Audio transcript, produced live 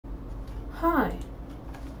Hi.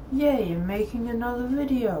 Yay, I'm making another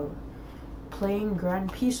video. Playing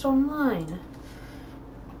Grand Peace Online.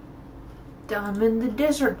 I'm in the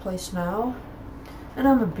desert place now, and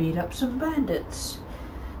I'm gonna beat up some bandits.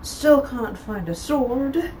 Still can't find a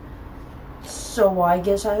sword, so I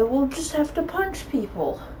guess I will just have to punch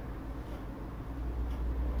people.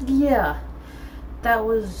 Yeah, that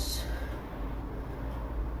was...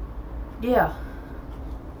 yeah.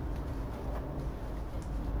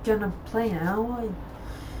 Gonna play now? I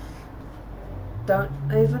don't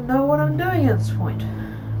even know what I'm doing at this point.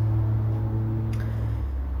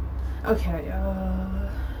 Okay,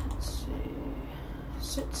 let's see.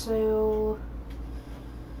 Set sail.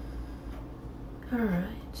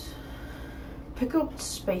 Alright. Pickled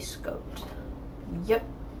space goat. Yep,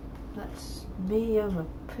 that's me. I'm a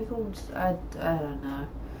pickled... I don't know.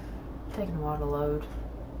 Taking a while to load.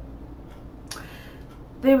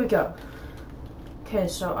 There we go. Okay,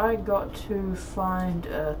 so I got to find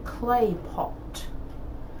a clay pot.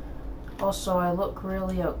 Also, I look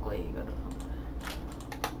really ugly.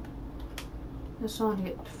 This only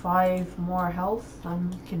get 5 more health.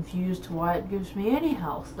 I'm confused why it gives me any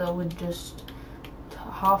health. That would just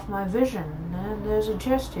half my vision. And there's a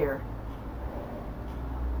chest here.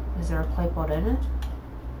 Is there a clay pot in it?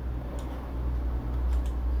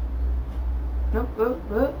 Nope.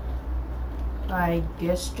 Oh. I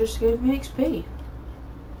guess just gave me XP.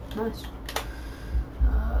 Nice.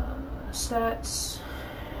 Stats.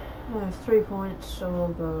 I have 3 points, so we'll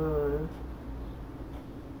go.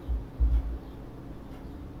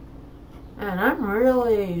 And I'm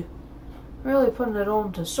really putting it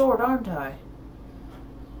on to sword, aren't I?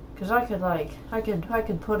 Because I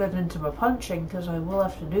could put it into my punching, because I will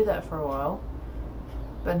have to do that for a while.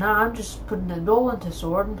 But now I'm just putting it all into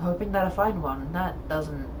sword and hoping that I find one. And that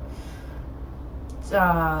doesn't.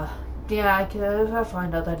 Yeah, if I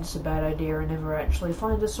find out that it's a bad idea and never actually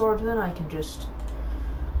find a sword, then I can just,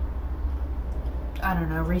 I don't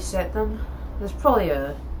know, reset them. There's probably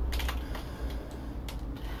a...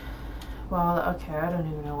 well, okay, I don't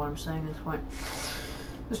even know what I'm saying at this point.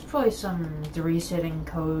 There's probably some resetting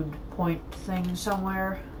code point thing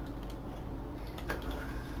somewhere.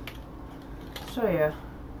 So yeah,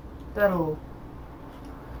 that'll...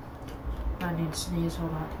 I need to sneeze,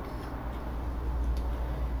 hold on.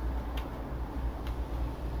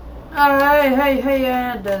 Hey,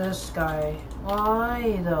 and this guy.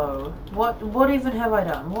 Why though? What even have I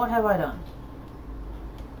done? What have I done?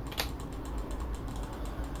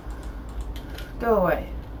 Go away.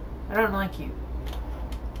 I don't like you.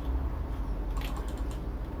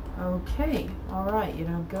 Okay, alright, you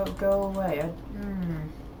know, go away.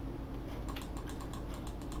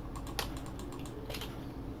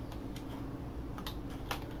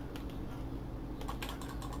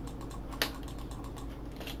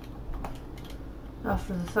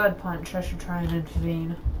 After the third punch, I should try and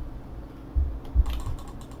intervene.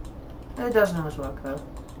 It doesn't always work, though.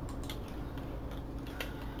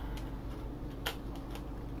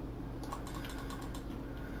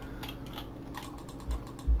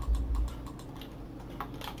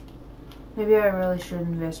 Maybe I really should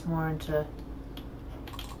invest more into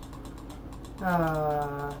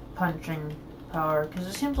punching power, because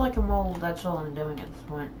it seems like that's all I'm doing at this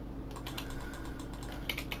point.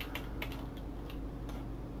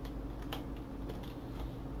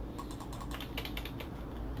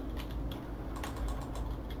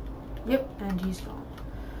 Yep, and he's gone.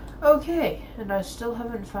 Okay, and I still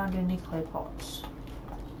haven't found any clay pots.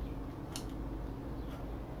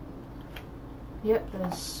 Yep,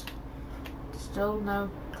 there's still no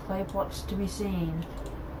clay pots to be seen.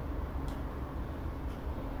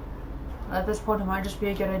 At this point, it might just be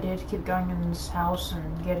a good idea to keep going in this house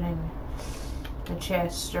and getting the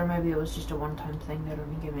chest, or maybe it was just a one-time thing that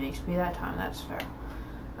only gave me XP that time. That's fair.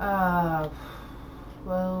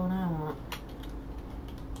 Well, now what?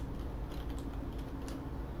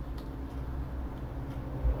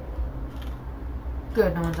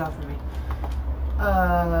 Good, no one's after me.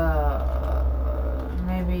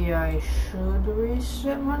 Maybe I should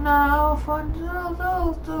reset my... I'll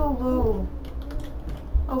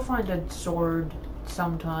find a sword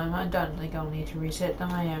sometime. I don't think I'll need to reset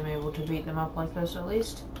them. I am able to beat them up like this at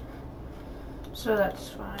least. So that's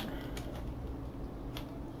fine.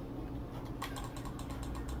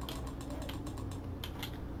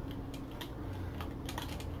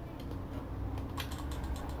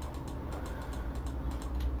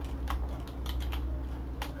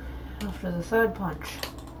 After the third punch.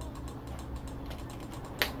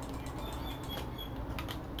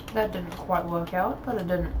 That didn't quite work out, but it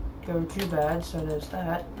didn't go too bad, so there's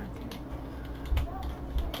that.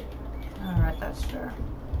 Okay. Alright, that's fair.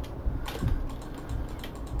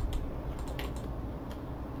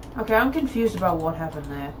 Okay, I'm confused about what happened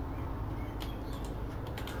there.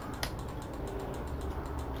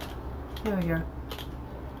 Here we go.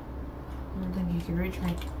 I don't think he can reach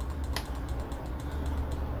me.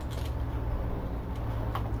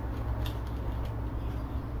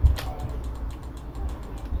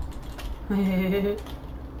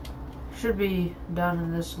 Should be done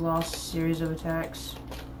in this last series of attacks.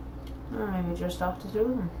 Or maybe just after 2 of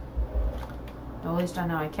them. At least I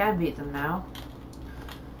know I can beat them now.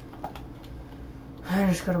 I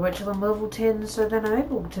just gotta wait till I'm level 10 so then I'm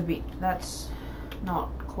able to beat. That's not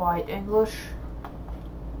quite English.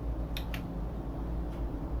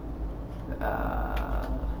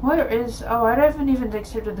 Where is... Oh, I haven't even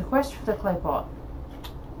accepted the quest for the clay pot.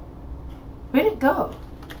 Where'd it go?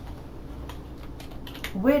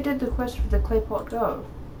 Where did the quest for the clay pot go?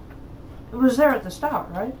 It was there at the start,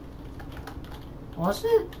 right? Was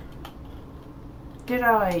it? Did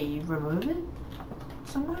I remove it?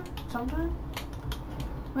 Somewhere? Sometime?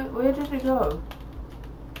 Wait, where did it go?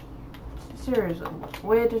 Seriously,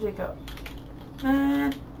 where did it go?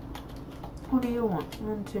 Man, what do you want?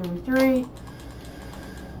 1, 2, 3.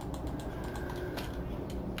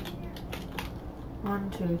 1,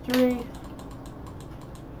 2, 3.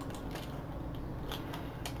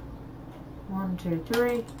 1, 2,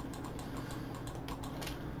 3.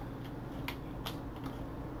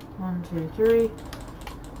 1, 2, 3.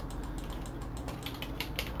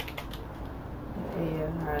 Okay,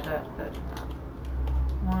 yeah, alright, that.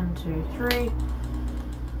 1, 2, 3.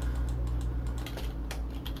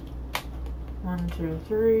 1, 2,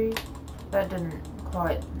 3. That didn't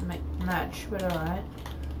quite match, but alright.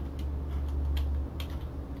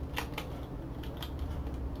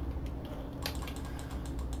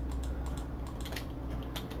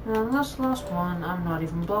 Now this last one, I'm not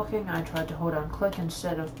even blocking. I tried to hold on click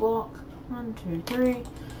instead of block. 1, 2, 3.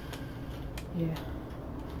 Yeah.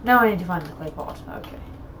 Now I need to find the clay pot. Okay.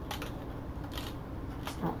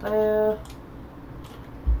 It's not there.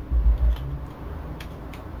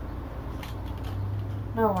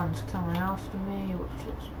 No one's coming after me, which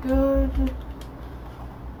is good.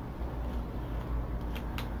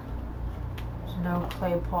 There's no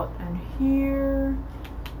clay pot in here.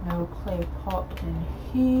 No clay pot in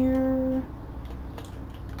here.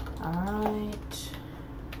 Alright.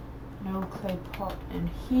 No clay pot in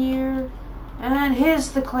here. And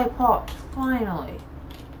here's the clay pot, finally.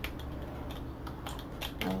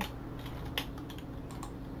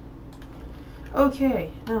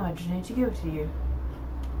 Okay, now I just need to give it to you.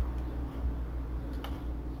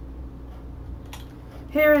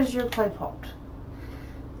 Here is your clay pot.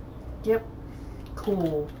 Yep.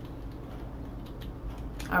 Cool.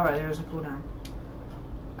 Alright, there's a cooldown.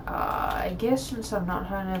 I guess since I'm not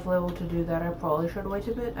high enough level to do that, I probably should wait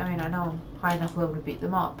a bit. I mean, I know I'm high enough level to beat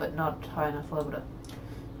them up, but not high enough level to,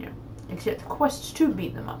 you know, accept the quests to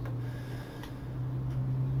beat them up.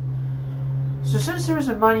 So since there is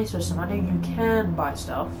a money system, I know you can buy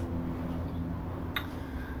stuff.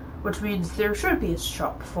 Which means there should be a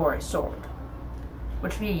shop for a sword.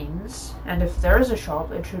 Which means, and if there is a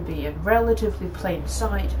shop, it should be in relatively plain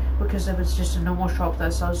sight, because if it's just a normal shop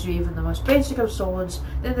that sells you even the most basic of swords,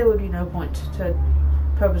 then there would be no point to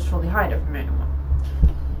purposefully hide it from anyone.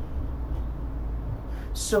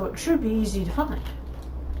 So it should be easy to find.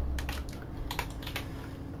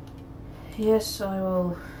 Yes, I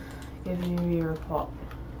will give you your pot.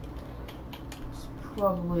 It's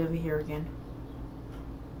probably over here again.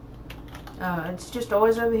 It's just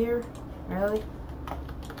always over here? Really?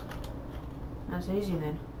 That's easy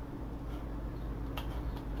then.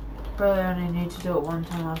 Probably only need to do it one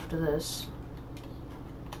time after this.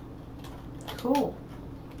 Cool.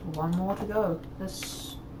 One more to go.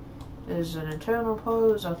 This is an internal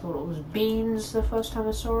pose. I thought it was beans the first time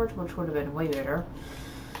I saw it, which would have been way better.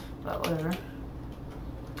 But whatever.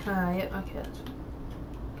 Yep, okay, that's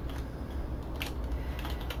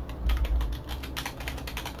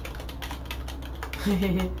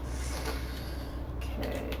fine.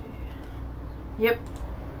 Okay. Yep.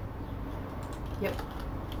 Yep.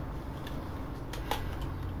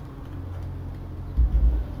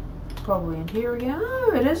 Probably in here again.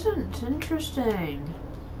 Oh, it isn't. Interesting.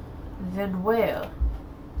 Then where?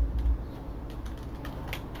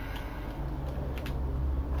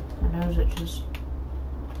 I know it just...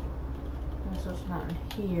 This is not in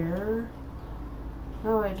here.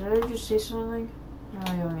 Oh wait, did I just see something? No,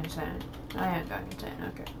 I'm going insane. I am going insane,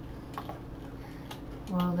 okay.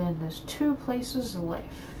 Well then, there's 2 places left.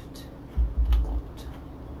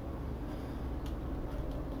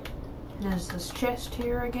 There's this chest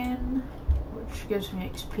here again, which gives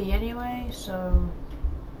me XP anyway, so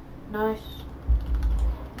nice.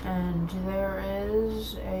 And there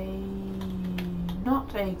is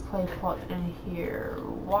not a clay pot in here.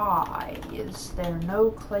 Why is there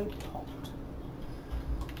no clay pot?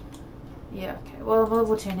 Yeah, okay. Well, I'm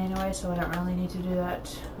level 10 anyway, so I don't really need to do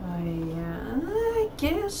that. I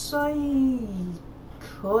guess I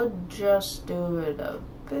could just do it a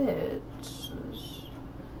bit.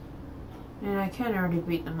 And I can already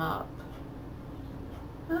beat them up.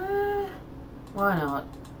 Why not?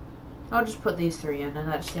 I'll just put these 3 in, and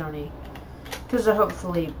that's the only... Because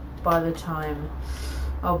hopefully by the time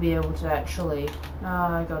I'll be able to actually...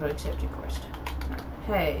 I gotta accept your quest.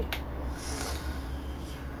 Hey.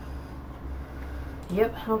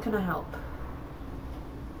 Yep, how can I help?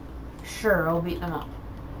 Sure, I'll beat them up.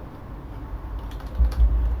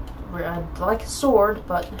 I'd like a sword,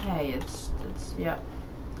 but hey, it's yeah.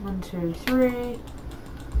 1, 2, 3.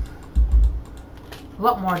 A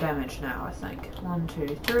lot more damage now, I think. 1,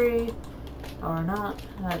 2, 3. Or not.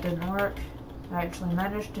 That didn't work. I actually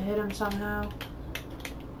managed to hit him somehow.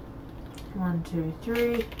 1, 2,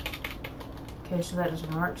 3. Okay, so that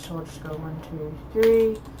doesn't work, so I'll just go 1, 2,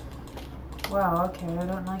 3. Wow, okay, I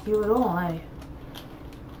don't like you at all, eh?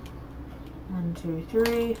 1, 2,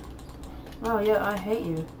 3. Oh, yeah, I hate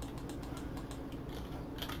you.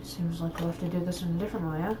 Seems like we'll have to do this in a different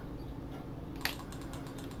way, huh?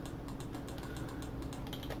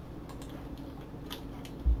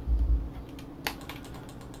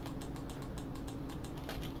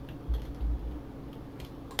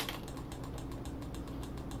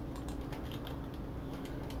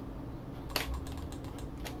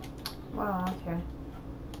 Wow, okay.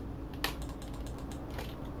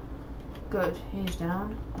 Good, he's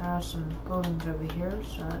down. There are some buildings over here,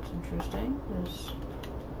 so that's interesting. There's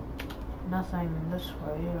nothing this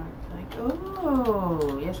way, I don't think.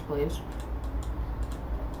 Oh, yes please.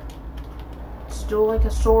 Still like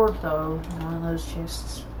a sword though, in one of those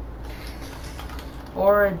chests.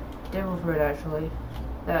 Or a devil fruit actually.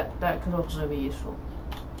 That could also be useful.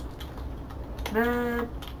 Nah.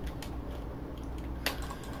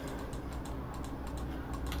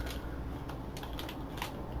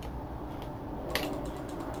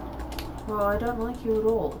 Well, I don't like you at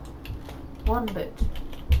all. One bit.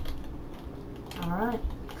 Alright,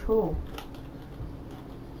 cool.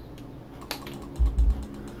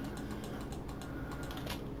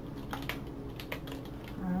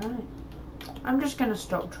 Alright. I'm just gonna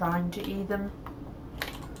stop trying to eat them.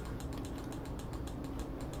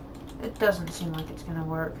 It doesn't seem like it's gonna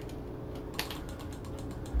work.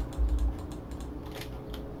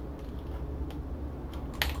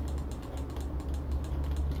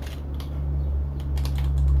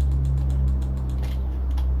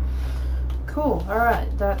 Cool, alright,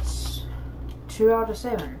 that's 2 out of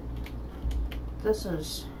 7.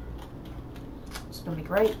 It's gonna be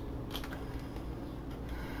great.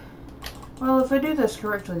 Well, if I do this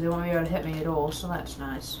correctly, they won't be able to hit me at all, so that's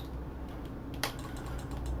nice.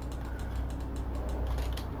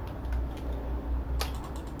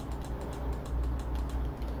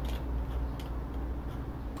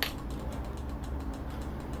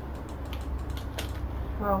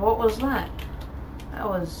 Well, what was that? That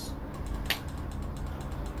was...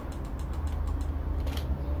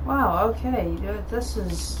 Wow, okay, this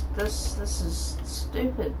is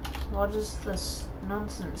stupid. What is this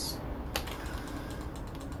nonsense?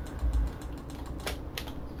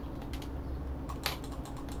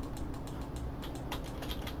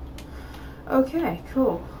 Okay,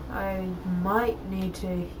 cool. I might need to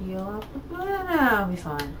heal up, but I'll be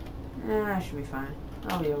fine. I should be fine.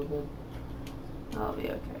 I'll be all good. I'll be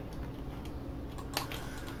okay.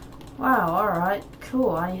 Wow, alright, cool.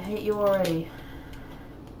 I hate you already.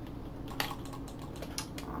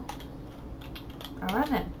 Alright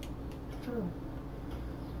then. Cool.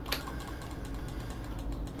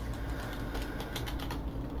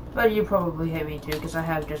 But you probably hate me too, because I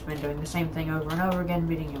have just been doing the same thing over and over again,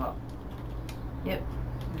 beating you up. Yep.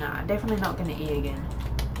 Nah, definitely not gonna E again.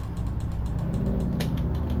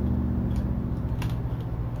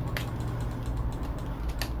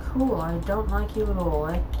 Cool, I don't like you at all,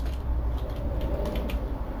 eh?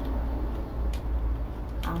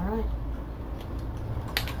 Alright.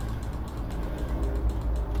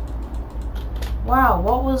 Wow,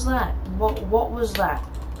 what was that? What was that?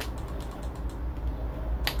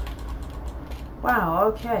 Wow,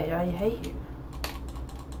 okay, I hate you.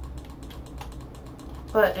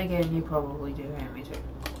 But again, you probably do hate me too.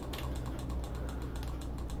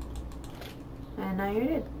 And now you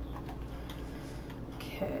did.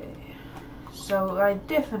 Okay. So I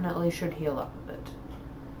definitely should heal up a bit.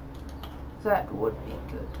 That would be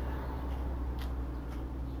good.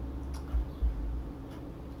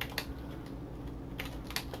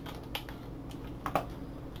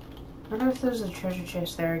 I wonder if there's a treasure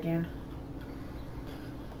chest there again.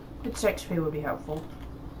 Its XP would be helpful.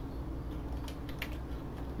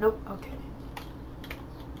 Nope, okay.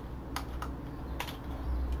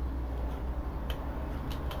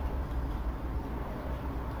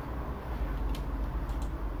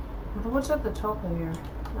 What's at the top of here?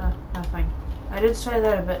 Nothing. I did say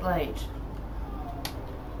that a bit late.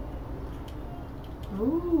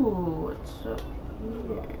 Ooh, what's up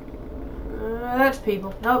here? That's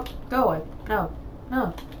people. Nope, go away. No,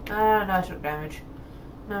 no. No, I took damage.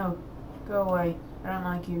 No, go away. I don't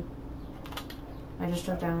like you. I just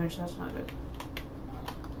took damage, that's not good.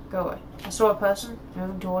 Go away. I saw a person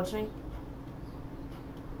moving towards me.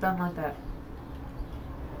 Done like that.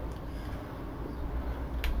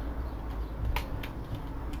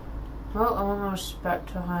 Well, I'm almost back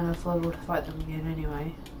to high enough level to fight them again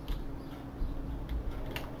anyway.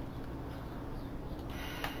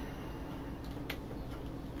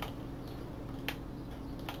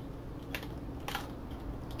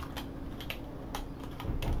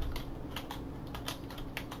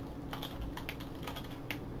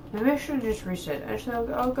 Maybe I should just reset.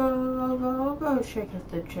 Actually, I'll go check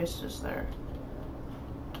if the chest is there.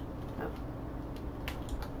 No.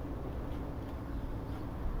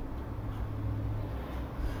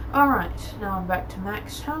 Alright, now I'm back to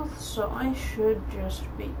max health, so I should just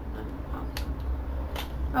beat them up.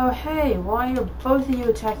 Oh hey, why are both of you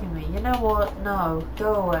attacking me? You know what? No,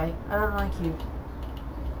 go away. I don't like you.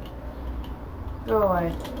 Go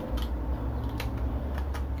away.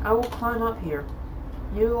 I will climb up here.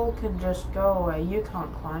 You all can just go away. You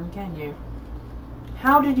can't climb, can you?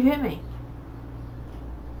 How did you hit me?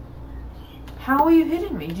 How are you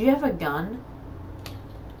hitting me? Do you have a gun?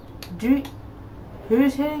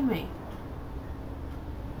 Who's hitting me?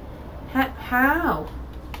 How?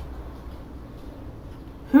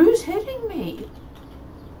 Who's hitting me?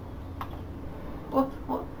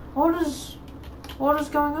 What is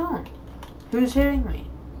going on? Who's hitting me?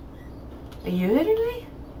 Are you hitting me?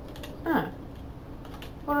 No.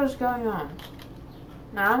 What is going on?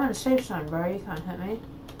 Nah, I'm in a safe zone, bro. You can't hit me.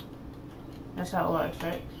 That's how it works,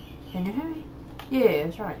 right? Can you hit me? Yeah,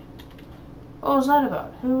 that's right. What was that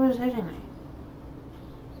about? Who was hitting me?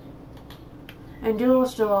 And you all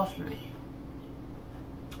still after me.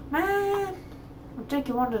 Man! I'll take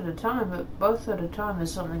you one at a time, but both at a time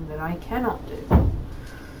is something that I cannot do.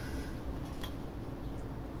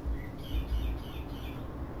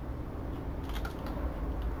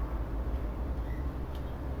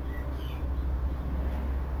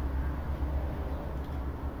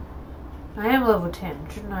 I am level 10.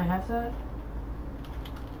 Shouldn't I have that?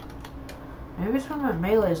 Maybe it's when my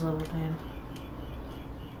melee is level 10.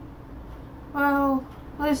 Well,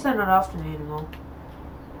 at least they're not after me anymore.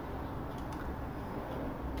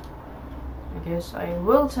 I guess I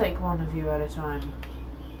will take one of you at a time.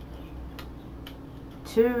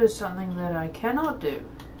 2 is something that I cannot do.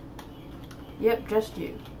 Yep, just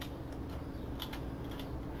you.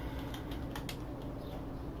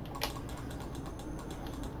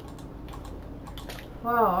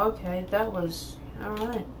 Wow, okay, that was...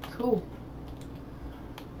 alright, cool.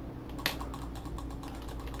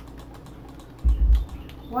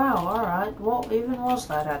 Wow, alright, what even was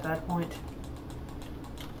that at that point?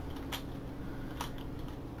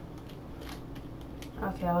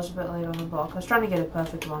 Okay, I was a bit late on the block. I was trying to get a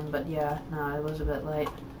perfect one, but yeah, no, it was a bit late.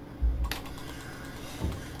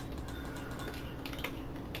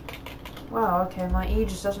 Wow, okay, my E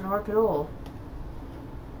just doesn't work at all.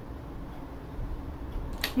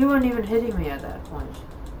 You weren't even hitting me at that point.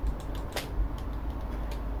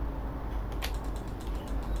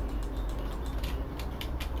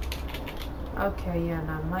 Okay, yeah,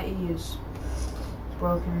 no, my E is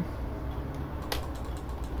broken.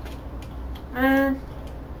 Man.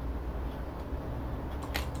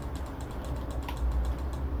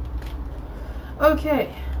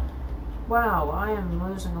 Okay. Wow, I am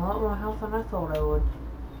losing a lot more health than I thought I would.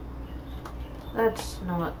 That's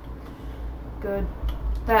not good.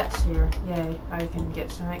 That's here. Yay, I can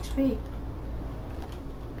get some XP.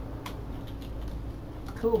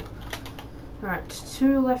 Cool. Alright,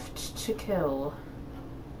 2 left to kill.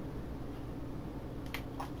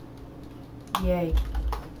 Yay.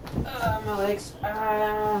 My legs.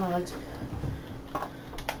 My legs.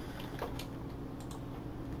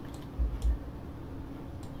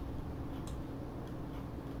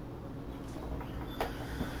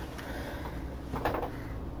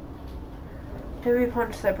 Heavy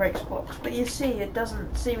punch that breaks blocks, but you see, it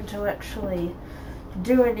doesn't seem to actually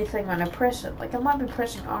do anything when I press it. Like, I might be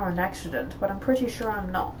pressing R on accident, but I'm pretty sure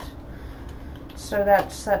I'm not. So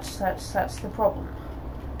that's the problem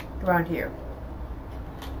around here.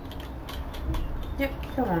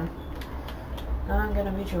 Come on. I'm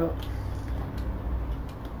gonna beat you up.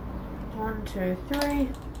 1, 2, 3.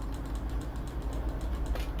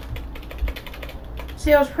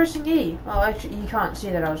 See, I was pressing E. Well, actually, you can't see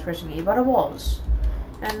that I was pressing E, but I was.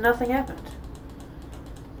 And nothing happened.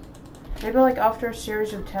 Maybe, like, after a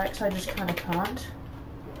series of attacks, I just kind of can't.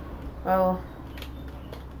 Well,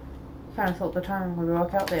 kind of thought the timing would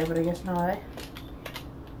work out there, but I guess not, eh?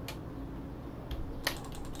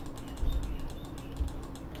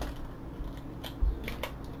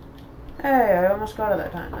 Hey, I almost got it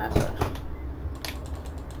that time. That's it.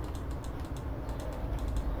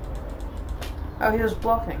 Oh, he was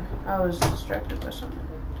blocking. I was distracted by something.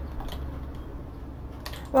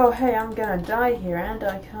 Well, hey, I'm gonna die here, and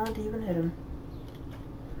I can't even hit him.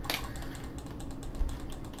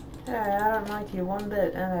 Hey, I don't like you one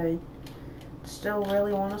bit, and I still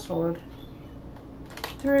really want a sword.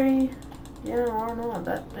 3. Yeah, or not.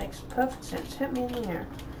 That makes perfect sense. Hit me in the air.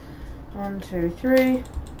 1, 2, 3.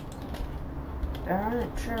 Alright,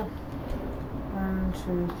 sure. 1,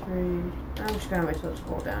 2, 3. I'm just gonna wait till it's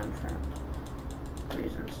cooled down for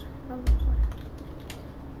reasons.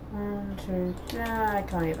 1, 2, yeah, I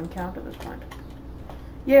can't even count at this point.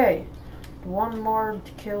 Yay! One more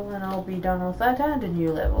kill and I'll be done with that and a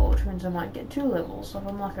new level, which means I might get 2 levels if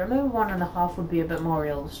I'm lucky. Maybe 1.5 would be a bit more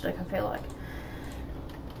realistic, I feel like.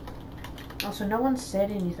 Also, no one said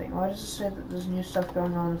anything. Why does it say that there's new stuff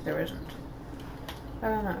going on if there isn't? I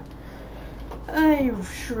don't know. I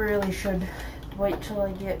really should wait till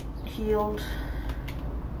I get healed.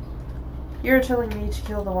 You're telling me to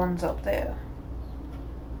kill the ones up there.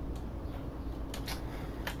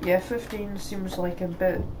 Yeah, 15 seems like a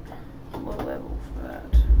bit low level for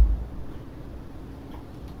that.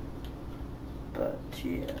 But,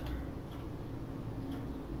 yeah.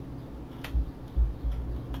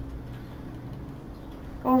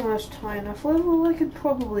 Almost high enough level. I could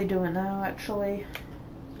probably do it now, actually.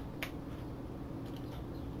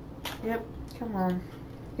 Yep, come on.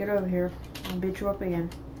 Get over here. I'll beat you up again.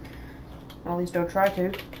 At least don't try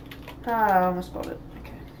to. Ah, I almost got it.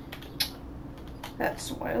 Okay.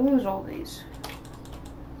 That's why I lose all these.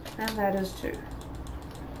 And that is 2.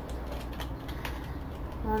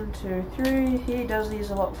 1, 2, 3. He does these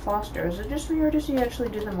a lot faster. Is it just me or does he actually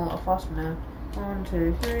do them a lot faster now? 1,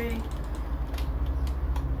 2, 3.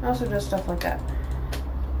 Also does stuff like that.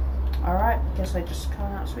 Alright, guess I just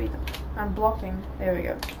can't outspeed them. I'm blocking. There we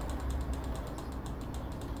go.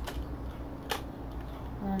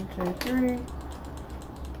 1, 2, 3.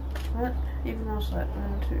 What? Even else that?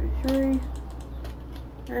 1, 2,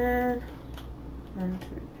 3. And 1,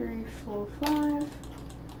 2, 3, 4, 5.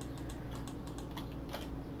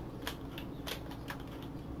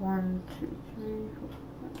 1, 2, 3, 4,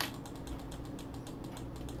 5.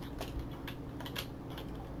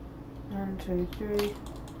 1, 2, 3.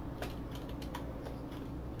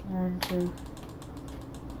 1, 2.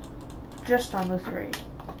 Just under 3.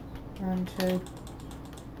 1, 2.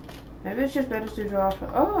 Maybe it's just better to draw.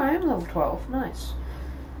 Oh, I am level 12. Nice.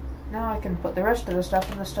 Now I can put the rest of the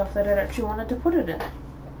stuff in the stuff that I actually wanted to put it in.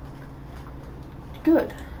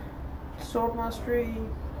 Good. Sword mastery.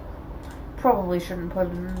 Probably shouldn't put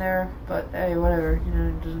it in there, but hey, whatever. You know,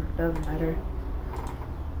 it doesn't matter.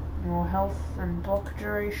 More health and block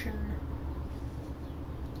duration.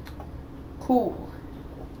 Cool.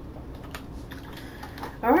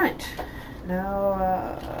 Alright.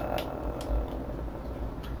 Now,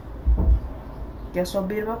 guess I'll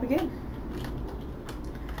beat him up again.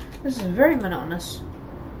 This is very monotonous.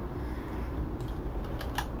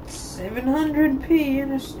 700p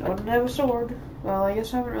and I still don't have a sword. Well, I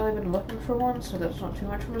guess I haven't really been looking for one, so that's not too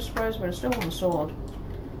much of a surprise, but I still want a sword.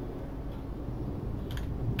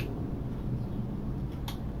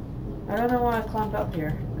 I don't know why I climbed up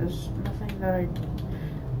here. There's nothing that I...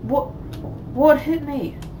 What hit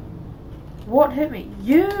me? What hit me?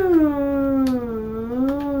 You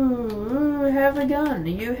have a gun.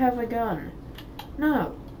 You have a gun.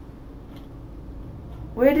 No.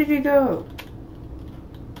 Where did you go?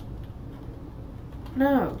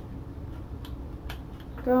 No.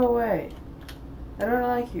 Go away. I don't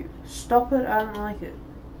like you. Stop it. I don't like it.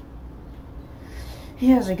 He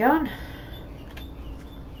has a gun.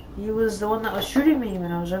 He was the one that was shooting me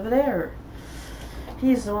when I was over there.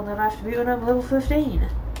 He's the one that I have to beat when I'm level 15.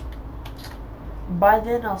 By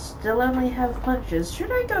then, I'll still only have punches.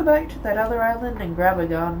 Should I go back to that other island and grab a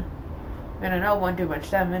gun? I mean, I know it won't do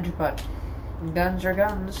much damage, but guns are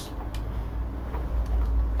guns.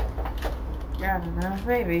 Yeah, I don't know.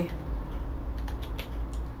 Maybe.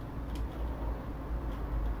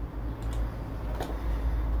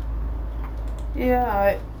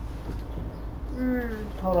 Yeah,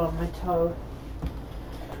 hold on, my toe.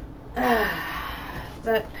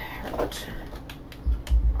 That hurt.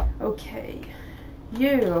 Okay.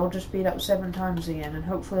 You, I'll just beat up 7 times again, and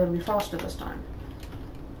hopefully it'll be faster this time.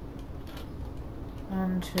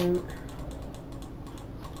 1, 2.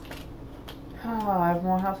 Ah, I have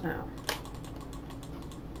more health now.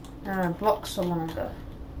 And blocks are longer.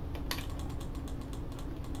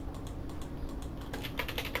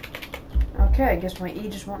 Okay, I guess my E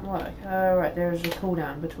just won't work. Alright, there's a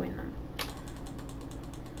cooldown between them.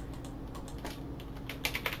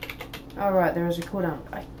 Alright, there is a cooldown.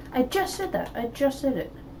 I just said that. I just said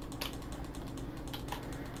it.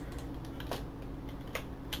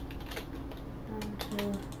 One,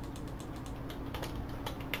 two.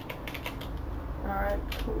 Alright,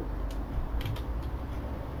 cool.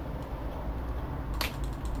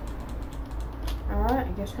 Alright,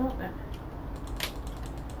 I guess not then.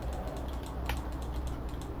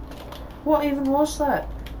 What even was that?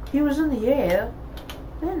 He was in the air.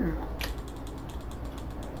 Then what?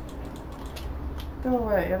 Go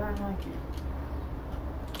away, I don't like you.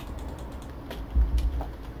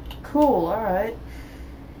 Cool, alright.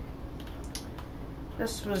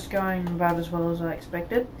 This was going about as well as I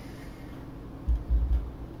expected.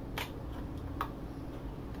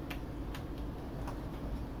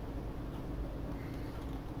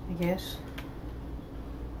 I guess.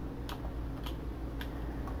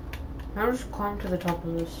 I'll just climb to the top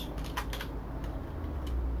of this.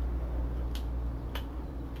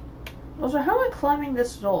 Also, how am I climbing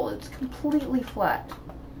this at all? It's completely flat.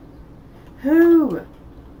 Who?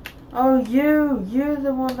 Oh, you! You're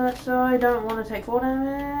the one that's... Oh, I don't want to take 4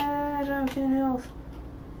 damage. I don't get health.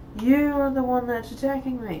 You are the one that's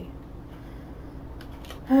attacking me.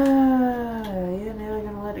 You're nearly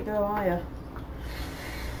gonna let it go, are you?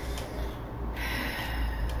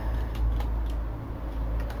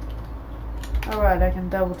 Alright, I can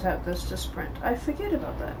double tap this to sprint. I forget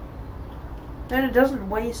about that. Then it doesn't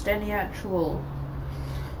waste any actual...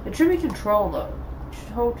 It should be control though. You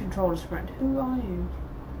should hold control to sprint. Who are you?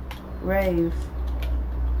 Rave.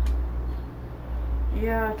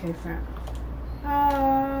 Yeah, okay, fair enough.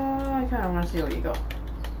 I kinda wanna see what you got.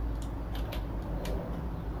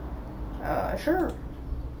 Sure.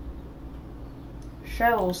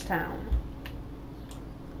 Shellstown.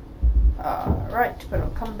 Right, but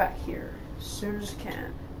I'll come back here as soon as I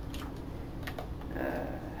can.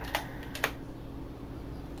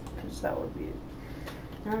 Because that would be it.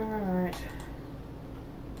 Alright.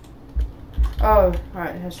 Oh,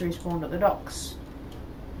 right, it has to respawn at the docks.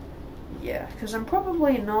 Yeah, because I'm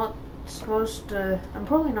probably not supposed to... I'm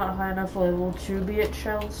probably not high enough level to be at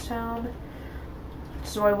Shellstown.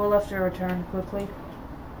 So I will have to return quickly.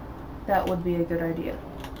 That would be a good idea.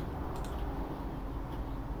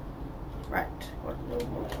 Right, what will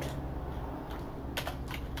work?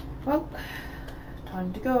 Well,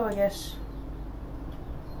 time to go, I guess.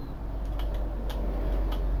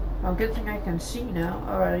 Oh, good thing I can see now.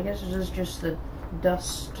 Alright, I guess this is just the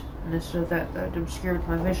dustness of that obscured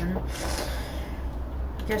my vision.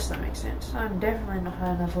 I guess that makes sense. I'm definitely not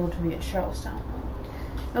high enough level to be at Shellstown.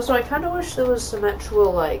 Also, I kind of wish there was some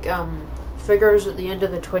actual, like, figures at the end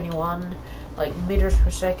of the 21, like, meters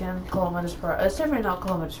per second, kilometers per hour. It's definitely not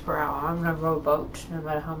kilometers per hour. I'm gonna row a boat, no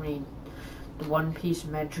matter how many the One Piece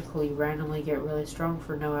magically randomly get really strong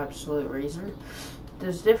for no absolute reason.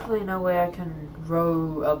 There's definitely no way I can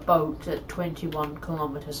row a boat at 21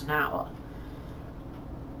 kilometers an hour.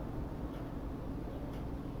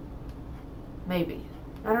 Maybe.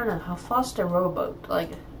 I don't know, how fast a rowboat,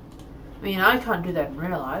 like... I mean, I can't do that in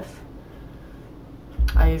real life.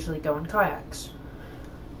 I usually go in kayaks.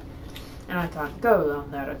 And I can't go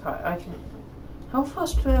on that a kayak. I can... How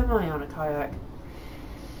fast am I on a kayak?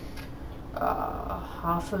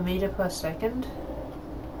 Half a meter per second?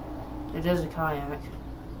 It is a kayak.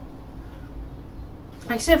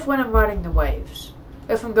 Except when I'm riding the waves.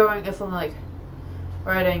 If I'm like,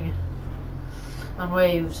 riding on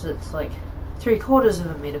waves, it's like 3/4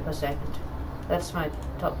 of a meter per second. That's my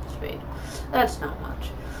top speed. That's not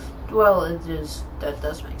much. Well, it is, that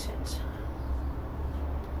does make sense.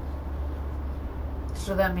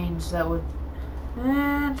 So that means that would,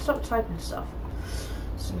 and stop typing stuff.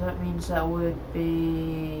 So that means that would be,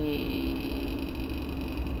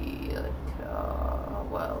 like,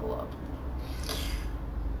 well,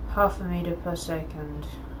 half a meter per second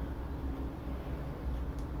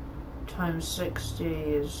times 60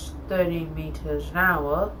 is 30 meters an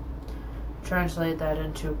hour. Translate that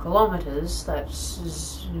into kilometers, that's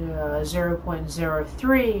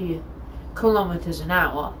 0.03 kilometers an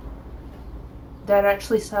hour. That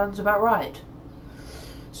actually sounds about right.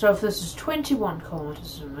 So if this is 21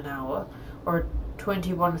 kilometers an hour, or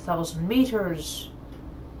 21,000 meters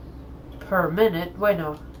per minute. Wait,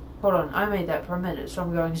 no. Hold on, I made that per minute, so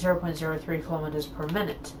I'm going 0.03 kilometers per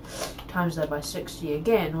minute. Times that by 60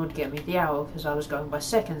 again would get me the hour, because I was going by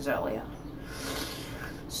seconds earlier.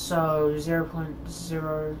 So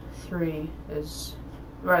 0.03 is...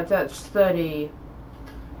 Right, that's 30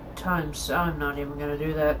 times... I'm not even going to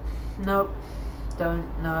do that. Nope.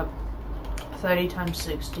 Nope. 30 times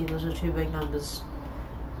 60, those are two big numbers.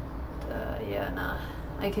 Yeah, nah.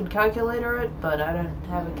 I can calculator it, but I don't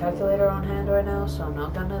have a calculator on hand right now, so I'm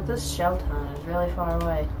not gonna. This shelter is really far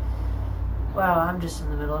away. Wow, I'm just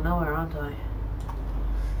in the middle of nowhere, aren't I?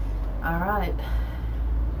 Alright.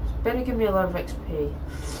 Better give me a lot of XP.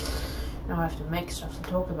 Now I have to make stuff to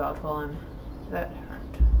talk about while I'm that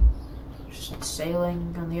hurt. Just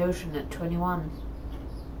sailing on the ocean at 21.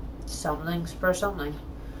 Something, spur something.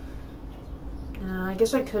 I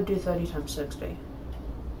guess I could do 30 times 60.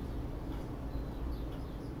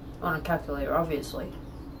 On a calculator, obviously.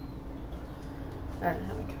 I don't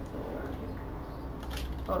have a calculator on here.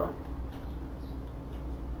 Hold on.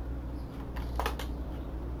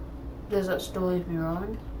 Does that still leave me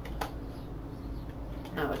wrong?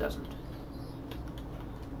 No, it doesn't.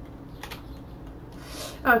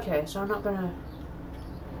 Okay, so I'm not gonna...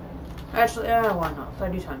 Actually, why not?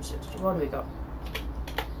 30 times 60. What do we got?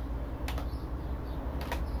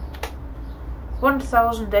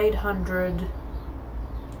 1,800...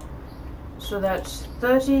 So that's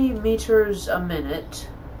 30 meters a minute.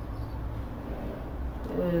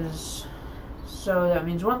 So that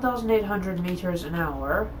means 1,800 meters an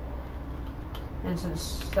hour. And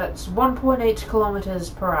since that's 1.8 kilometers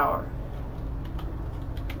per hour.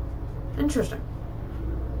 Interesting.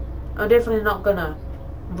 I'm definitely not gonna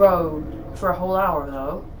row for a whole hour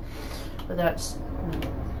though. But that's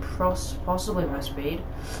possibly my speed.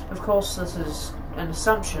 Of course, this is an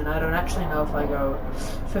assumption. I don't actually know if I go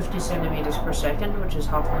 50 centimeters per second, which is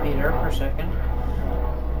half a meter per second.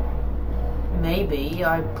 Maybe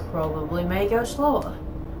I probably may go slower.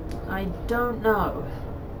 I don't know.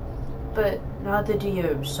 But neither do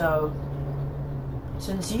you, so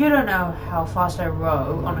since you don't know how fast I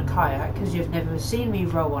row on a kayak, because you've never seen me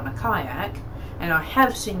row on a kayak, and I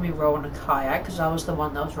have seen me row on a kayak, because I was the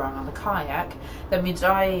one that was rowing on the kayak, that means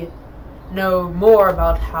I know more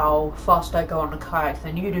about how fast I go on a kayak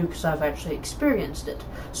than you do, because I've actually experienced it.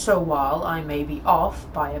 So while I may be off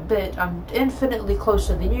by a bit, I'm infinitely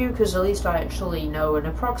closer than you, because at least I actually know an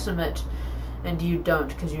approximate, and you don't,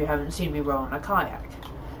 because you haven't seen me row on a kayak.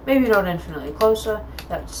 Maybe not infinitely closer,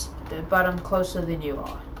 but I'm closer than you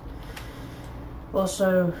are.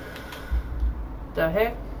 Also, the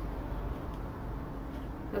heck?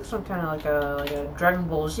 Looks some kind of like a Dragon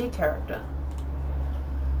Ball Z character.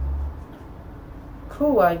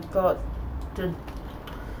 Cool, I got the...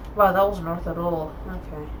 Wow, that wasn't worth it at all.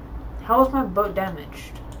 Okay. How was my boat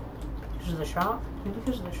damaged? Because of the shark? Maybe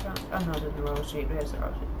because of the shark? Oh no, the row seat. Where's the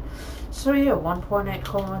row seat? So yeah, 1.8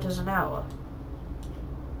 kilometers an hour.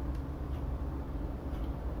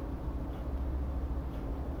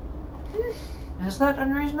 Is that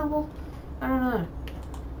unreasonable? I don't know.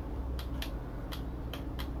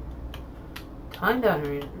 Kinda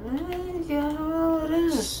unreasonable. Yeah, well, it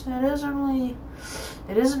is. It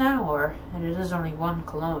is an hour, and it is only 1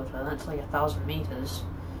 kilometer. That's like 1,000 meters.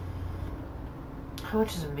 How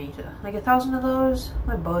much is a meter? Like 1,000 of those?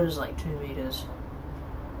 My boat is like 2 meters.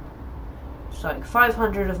 It's like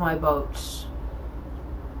 500 of my boats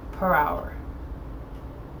per hour.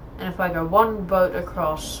 And if I go 1 boat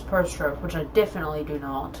across per stroke, which I definitely do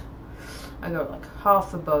not, I go like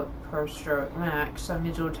half a boat per stroke max. That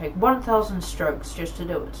means it would take 1,000 strokes just to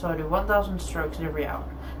do it. So I do 1,000 strokes every hour.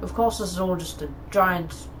 Of course, this is all just a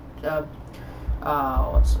giant,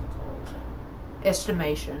 what's it called?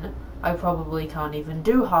 Estimation. I probably can't even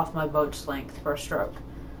do half my boat's length per stroke.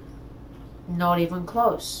 Not even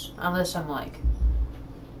close. Unless I'm like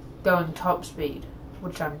going top speed,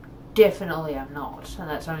 which I'm definitely am not, and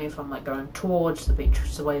that's only if I'm like going towards the beach,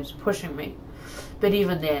 because the waves are pushing me. But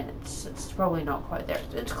even then, it's probably not quite there.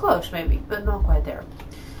 It's close, maybe, but not quite there.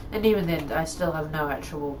 And even then, I still have no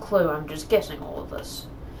actual clue. I'm just guessing all of this.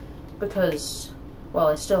 Because, well,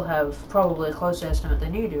 I still have probably a closer estimate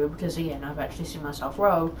than you do, because again, I've actually seen myself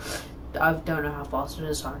row. I don't know how fast it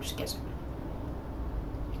is, so I'm just guessing.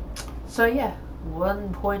 So yeah,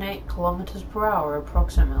 1.8 kilometers per hour,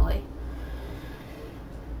 approximately.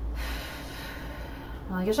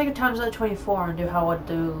 Well, I guess I could times that 24 and do how I'd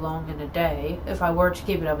do long in a day, if I were to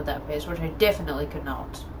keep it up at that pace, which I definitely could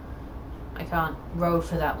not. I can't row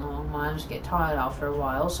for that long, my arms get tired after a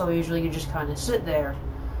while, so usually you just kind of sit there,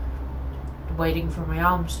 waiting for my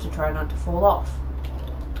arms to try not to fall off.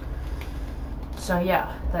 So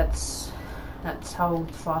yeah, that's That's how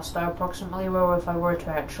fast I approximately will if I were to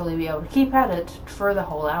actually be able to keep at it for the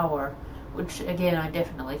whole hour, which again I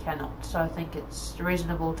definitely cannot. So I think it's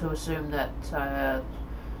reasonable to assume that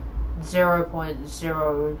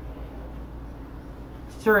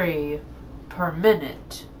 0.03 per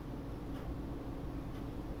minute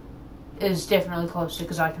is definitely closer,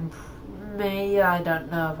 because I can I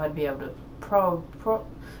don't know if I'd be able to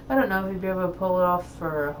I don't know if you'd be able to pull it off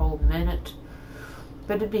for a whole minute,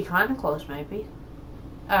 but it'd be kind of close, maybe.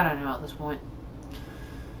 I don't know at this point.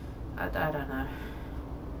 I don't know.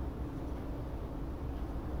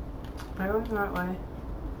 Am I going the right way?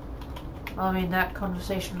 Well, I mean, that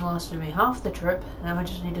conversation lasted me half the trip, and I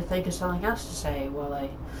just need to think of something else to say while I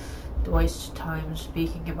waste time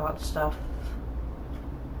speaking about stuff.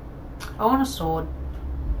 I want a sword.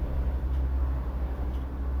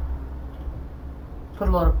 Put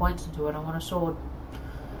a lot of points into it. I want a sword.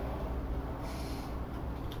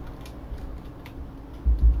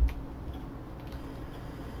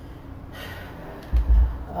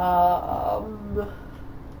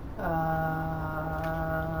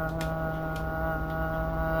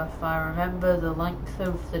 If I remember the length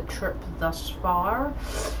of the trip thus far,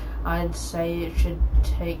 I'd say it should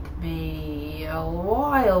take me a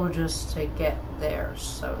while just to get there,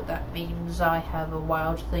 so that means I have a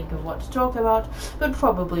while to think of what to talk about, but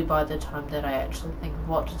probably by the time that I actually think of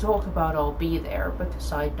what to talk about, I'll be there,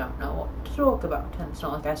 because I don't know what to talk about, and it's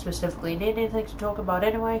not like I specifically need anything to talk about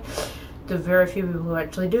anyway. The very few people who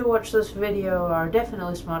actually do watch this video are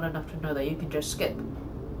definitely smart enough to know that you can just skip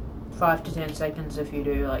 5 to 10 seconds if you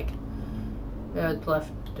do, like,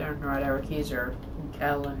 left and right arrow keys are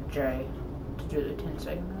L and J to do the 10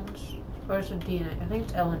 seconds. Or is it DNA? I think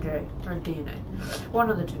it's L and J, or DNA. One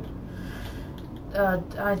of the two.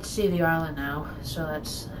 I'd see the island now, so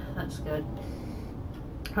that's good.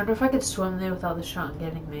 I wonder if I could swim there without the shark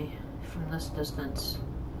getting me from this distance.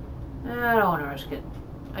 I don't want to risk it.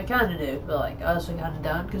 I kind of do, but like, I also kind of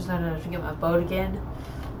don't, because then I'd have to get my boat again,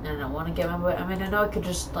 and I don't want to get my boat. I mean, I know I could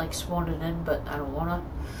just like spawn it in, but I don't want to,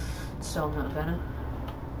 so I'm not gonna.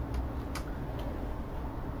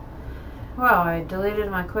 Wow, I deleted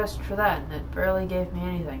my quest for that, and it barely gave me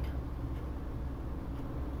anything.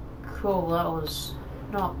 Cool, that was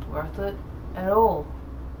not worth it at all.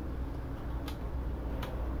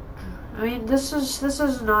 I mean, this is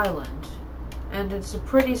an island, and it's a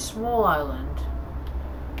pretty small island.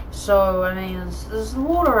 So, I mean, there's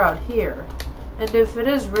water out here, and if it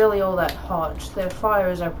is really all that hot, their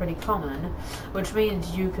fires are pretty common, which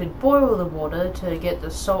means you could boil the water to get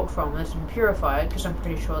the salt from it and purify it, because I'm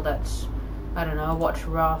pretty sure that's, I don't know, I watched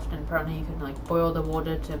Raft, and apparently you can, like, boil the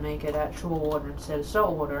water to make it actual water instead of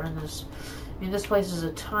salt water, and this place is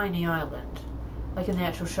a tiny island. Like in the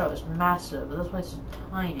actual show, it's massive, but this place is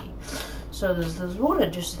tiny. So there's water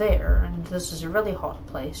just there, and this is a really hot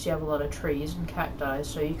place. You have a lot of trees and cacti,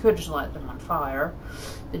 so you could just light them on fire.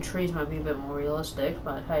 The trees might be a bit more realistic,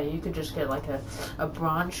 but hey, you could just get like a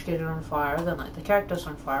branch, get it on fire, then light the cactus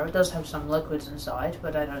on fire. It does have some liquids inside,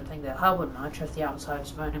 but I don't think they'll help it much if the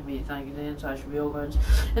outside's burning, but you think the inside should be all good.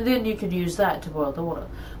 And then you could use that to boil the water.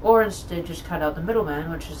 Or instead just cut out the middleman,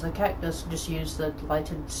 which is the cactus, and just use the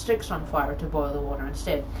lighted sticks on fire to boil the water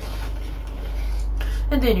instead.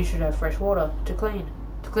 And then you should have fresh water to clean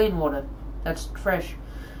water. That's fresh.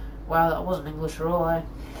 Wow, that wasn't English at all, eh?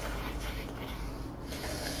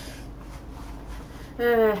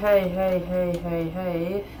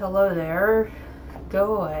 Hey. Hello there.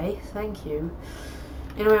 Go away. Thank you.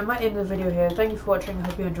 Anyway, I might end the video here. Thank you for watching. I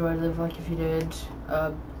hope you enjoyed. Leave a like if you did.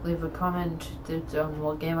 Leave a comment on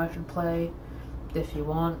what game I should play if you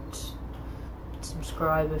want.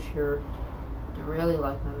 Subscribe if you really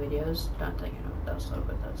like my videos. Don't think anyone does though,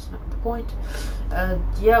 but that's not the point.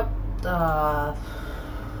 Yep,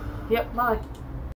 bye.